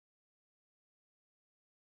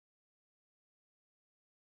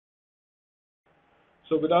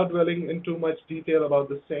So without dwelling in too much detail about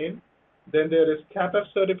the same, then there is CAPF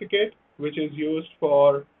certificate, which is used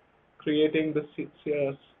for creating the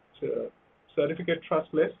certificate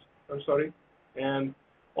trust list. I'm sorry, and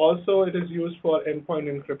also it is used for endpoint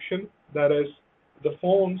encryption. That is, the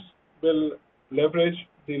phones will leverage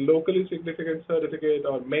the locally significant certificate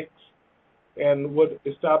or mix and would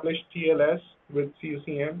establish TLS with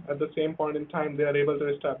CUCM. At the same point in time, they are able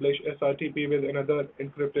to establish SRTP with another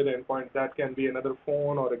encrypted endpoint that can be another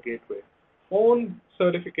phone or a gateway. Phone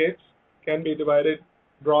certificates can be divided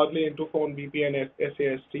broadly into phone VPN and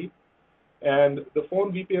SAST. And the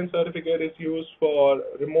phone VPN certificate is used for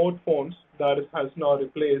remote phones that has now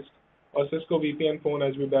replaced a Cisco VPN phone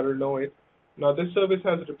as we better know it. Now this service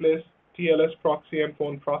has replaced TLS proxy and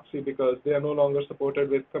phone proxy because they are no longer supported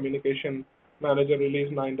with Communication Manager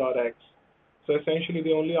Release 9.x. So essentially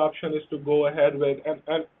the only option is to go ahead with, and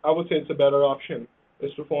I would say it's a better option,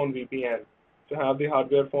 is to phone VPN, to have the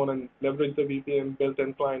hardware phone and leverage the VPN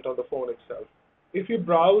built-in client on the phone itself. If you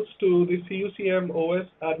browse to the CUCM OS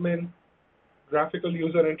admin graphical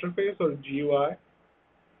user interface or GUI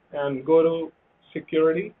and go to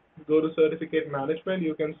security, go to certificate management,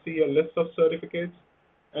 you can see a list of certificates,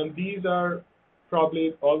 and these are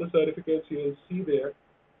probably all the certificates you'll see there.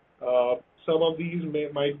 Some of these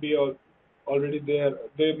might be already there.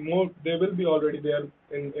 They will be already there.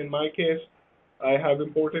 In my case, I have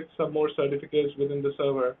imported some more certificates within the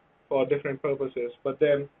server for different purposes. But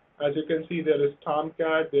then, as you can see, there is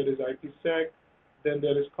Tomcat, there is IPsec, then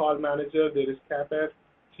there is Call Manager, there is CAPF,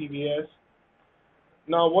 CVS.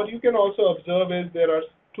 Now, what you can also observe is there are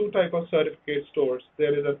two types of certificate stores.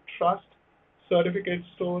 There is a trust certificate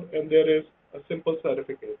store, and there is a simple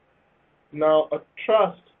certificate. Now, a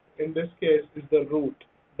trust, in this case, is the root.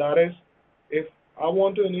 That is, if I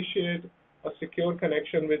want to initiate a secure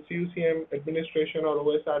connection with CUCM administration or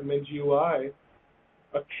OS admin GUI,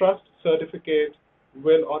 a trust certificate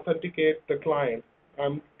will authenticate the client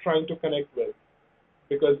I'm trying to connect with,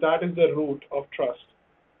 because that is the root of trust.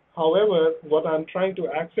 However, what I'm trying to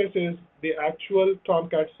access is the actual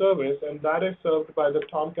Tomcat service, and that is served by the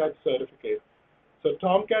Tomcat certificate. So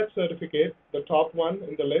Tomcat certificate, the top one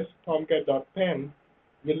in the list, tomcat.pen,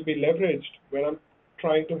 will be leveraged when I'm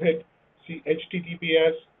trying to hit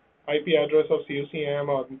HTTPS IP address of CUCM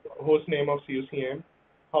or host name of CUCM.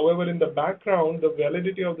 However, in the background, the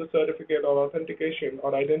validity of the certificate or authentication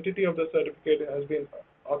or identity of the certificate has been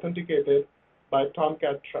authenticated by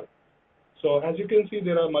Tomcat Trust. So as you can see,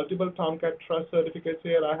 there are multiple Tomcat Trust certificates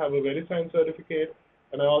here. I have a VeriSign certificate,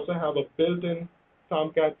 and I also have a built-in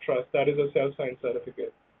Tomcat Trust, that is a self-signed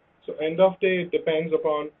certificate. So end of day, it depends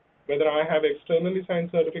upon whether I have externally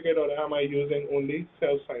signed certificate or am I using only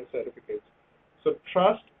self-signed certificates. So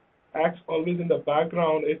trust acts always in the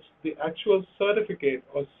background. It's the actual certificate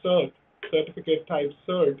or cert, certificate type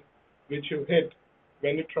cert, which you hit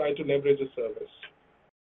when you try to leverage a service.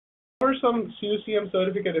 Here are some CUCM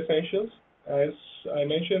certificate essentials. As I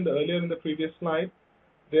mentioned earlier in the previous slide,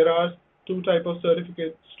 there are two types of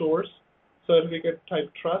certificate stores, certificate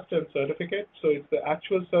type trust and certificate. So it's the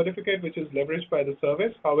actual certificate which is leveraged by the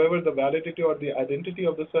service. However, the validity or the identity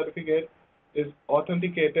of the certificate is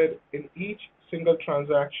authenticated in each single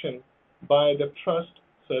transaction by the trust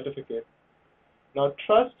certificate. Now,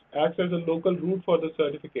 trust acts as a local root for the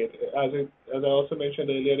certificate. As I also mentioned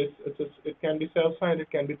earlier, it can be self-signed, it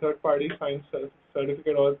can be third-party signed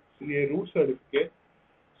certificate or a root certificate.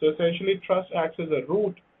 So essentially, trust acts as a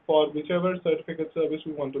root for whichever certificate service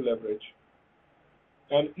we want to leverage.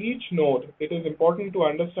 And each node, it is important to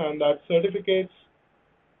understand that certificates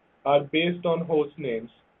are based on host names.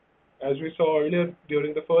 As we saw earlier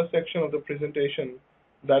during the first section of the presentation,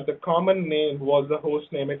 that the common name was the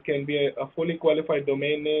host name. It can be a fully qualified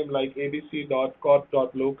domain name like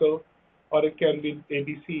abc.corp.local, or it can be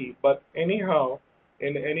ABC. But anyhow,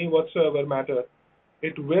 in any whatsoever matter,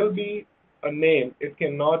 it will be a name. It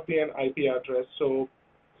cannot be an IP address. So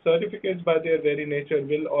certificates by their very nature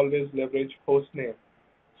will always leverage host name.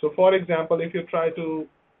 So for example, if you try to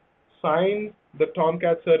sign the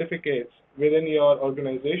Tomcat certificates within your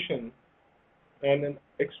organization and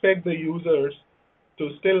expect the users to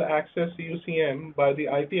still access CUCM by the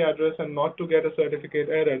IP address and not to get a certificate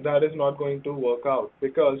error, that is not going to work out,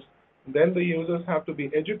 because then the users have to be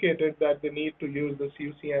educated that they need to use the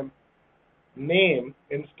CUCM name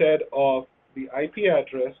instead of the IP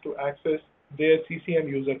address to access their CCM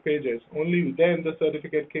user pages. Only then the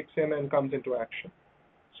certificate kicks in and comes into action.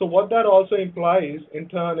 So what that also implies in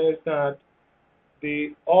turn is that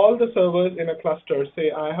all the servers in a cluster,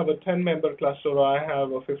 say I have a 10-member cluster or I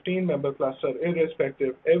have a 15-member cluster,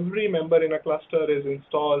 irrespective, every member in a cluster is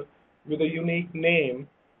installed with a unique name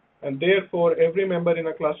And therefore, every member in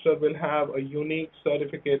a cluster will have a unique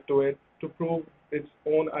certificate to it to prove its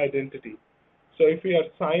own identity. So if we are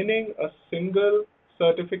signing a single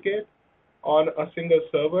certificate on a single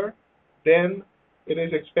server, then it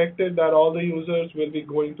is expected that all the users will be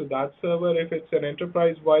going to that server. If it's an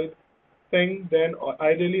enterprise-wide thing, then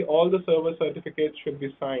ideally all the server certificates should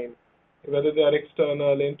be signed, whether they are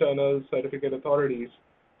external, internal certificate authorities.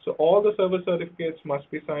 So all the server certificates must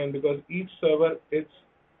be signed because each server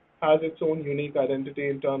has its own unique identity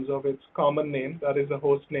in terms of its common name, that is the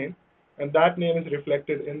host name, and that name is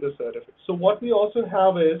reflected in the certificate. So what we also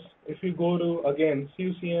have is, if you go to, again,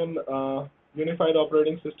 CUCM Unified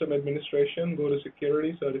Operating System Administration, go to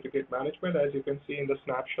Security Certificate Management, as you can see in the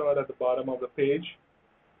snapshot at the bottom of the page.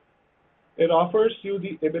 It offers you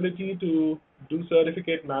the ability to do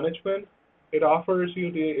certificate management. It offers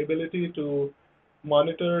you the ability to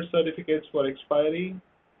monitor certificates for expiry,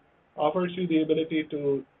 offers you the ability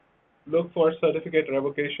to look for certificate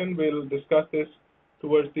revocation. We'll discuss this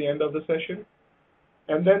towards the end of the session.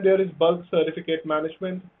 And then there is bulk certificate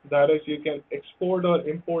management. That is, you can export or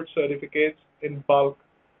import certificates in bulk,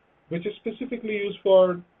 which is specifically used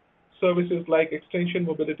for services like Extension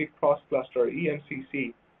Mobility Cross Cluster,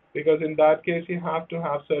 EMCC, because in that case you have to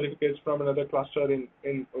have certificates from another cluster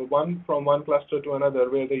from one cluster to another,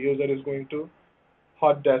 where the user is going to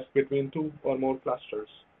hot desk between two or more clusters.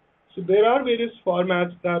 So there are various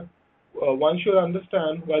formats that one should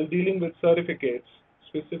understand while dealing with certificates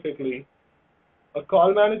specifically. A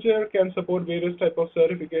call manager can support various types of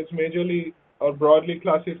certificates, majorly or broadly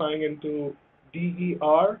classifying into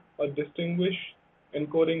DER, a Distinguished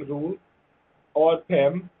Encoding Rule, or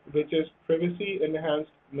PEM, which is Privacy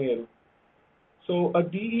Enhanced Mail. So a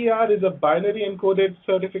DER is a binary encoded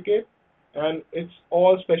certificate, and it's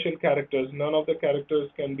all special characters. None of the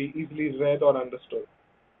characters can be easily read or understood.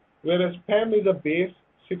 Whereas PEM is a base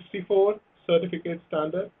 64 certificate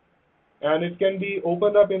standard, and it can be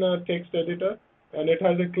opened up in a text editor, and it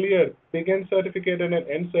has a clear begin certificate and an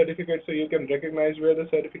end certificate, so you can recognize where the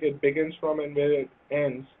certificate begins from and where it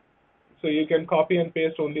ends. So you can copy and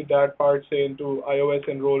paste only that part, say, into iOS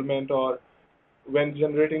enrollment, or when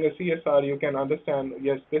generating a CSR, you can understand,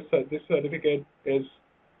 yes, this certificate is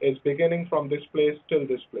beginning from this place till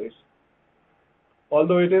this place.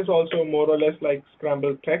 Although it is also more or less like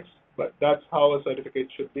scrambled text, but that's how a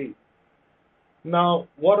certificate should be. Now,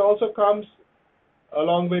 what also comes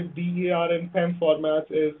along with DER and PEM formats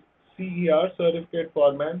is CER, certificate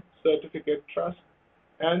format, certificate trust,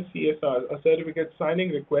 and CSR, a certificate signing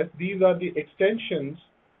request. These are the extensions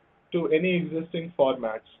to any existing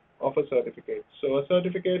formats of a certificate. So a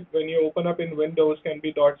certificate, when you open up in Windows, can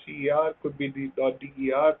be .CER, could be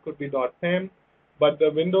 .DER, could be .PEM, but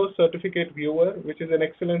the Windows Certificate Viewer, which is an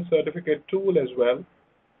excellent certificate tool as well,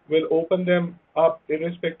 will open them up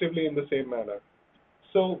irrespectively in the same manner.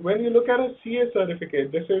 So when you look at a CA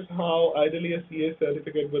certificate, this is how ideally a CA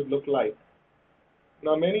certificate would look like.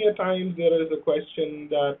 Now, many a times there is a question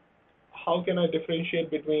that how can I differentiate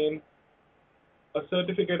between a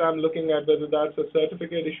certificate I'm looking at, whether that's a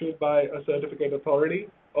certificate issued by a certificate authority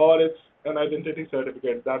or it's an identity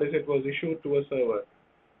certificate, that is, it was issued to a server.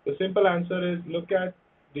 The simple answer is look at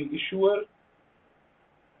the issuer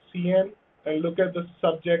CN and look at the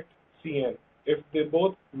subject CN. If they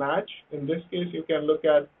both match, in this case, you can look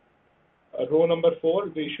at row number 4,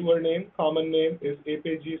 the issuer name, common name is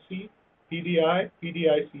APGC, PDI,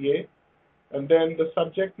 PDICA, and then the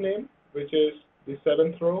subject name, which is the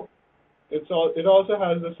 7th row. It also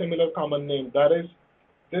has a similar common name. That is,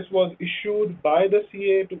 this was issued by the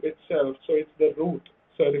CA to itself, so it's the root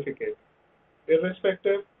certificate.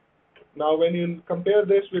 Irrespective, now when you compare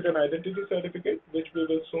this with an identity certificate, which we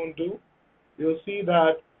will soon do, you'll see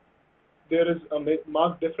that there is a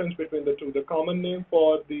marked difference between the two. The common name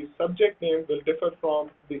for the subject name will differ from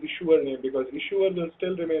the issuer name, because issuer will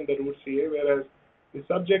still remain the root CA, whereas the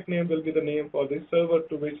subject name will be the name for the server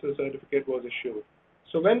to which the certificate was issued.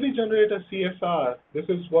 So when we generate a CSR, this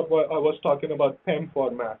is what I was talking about, PEM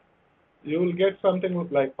format. You will get something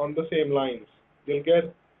like on the same lines. You'll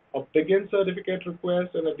get a begin certificate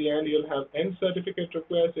request, and at the end you'll have end certificate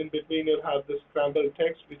request. In between you'll have this scrambled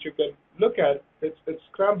text, which you can look at. It's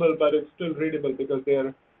scrambled, but it's still readable because they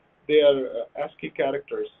are ASCII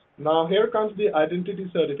characters. Now here comes the identity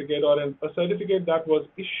certificate, or a certificate that was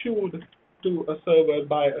issued to a server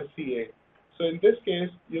by a CA. So in this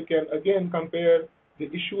case, you can again compare the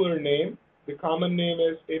issuer name. The common name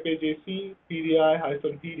is APJC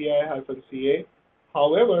PDI-PDI-CA.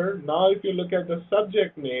 However, now if you look at the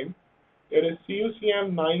subject name, it is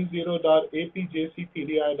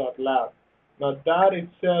CUCM90.apjcpdi.lab. Now that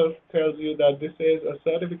itself tells you that this is a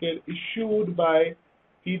certificate issued by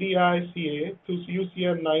PDICA to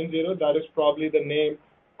UCM 90. That is probably the name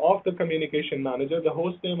of the communication manager, the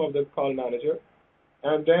host name of the call manager.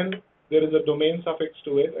 And then there is a domain suffix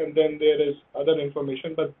to it, and then there is other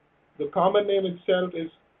information. But the common name itself is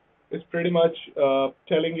pretty much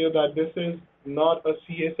telling you that this is not a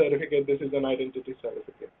CA certificate, this is an identity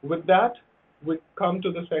certificate. With that, we come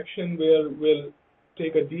to the section where we'll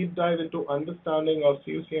take a deep dive into understanding of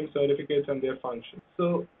CUCM certificates and their functions.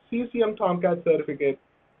 So CUCM Tomcat certificate,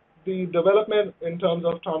 the development in terms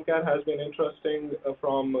of Tomcat has been interesting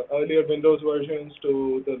from earlier Windows versions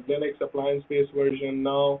to the Linux appliance-based version.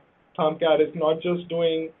 Now, Tomcat is not just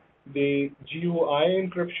doing the GUI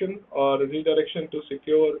encryption or redirection to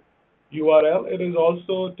secure URL, it is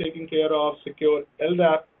also taking care of secure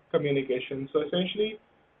LDAP communication. So essentially,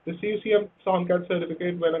 the CUCM Tomcat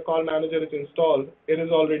certificate, when a call manager is installed, it is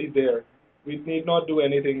already there. We need not do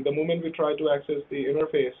anything. The moment we try to access the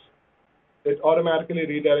interface, it automatically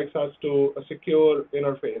redirects us to a secure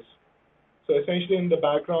interface. So essentially in the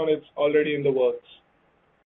background, it's already in the works.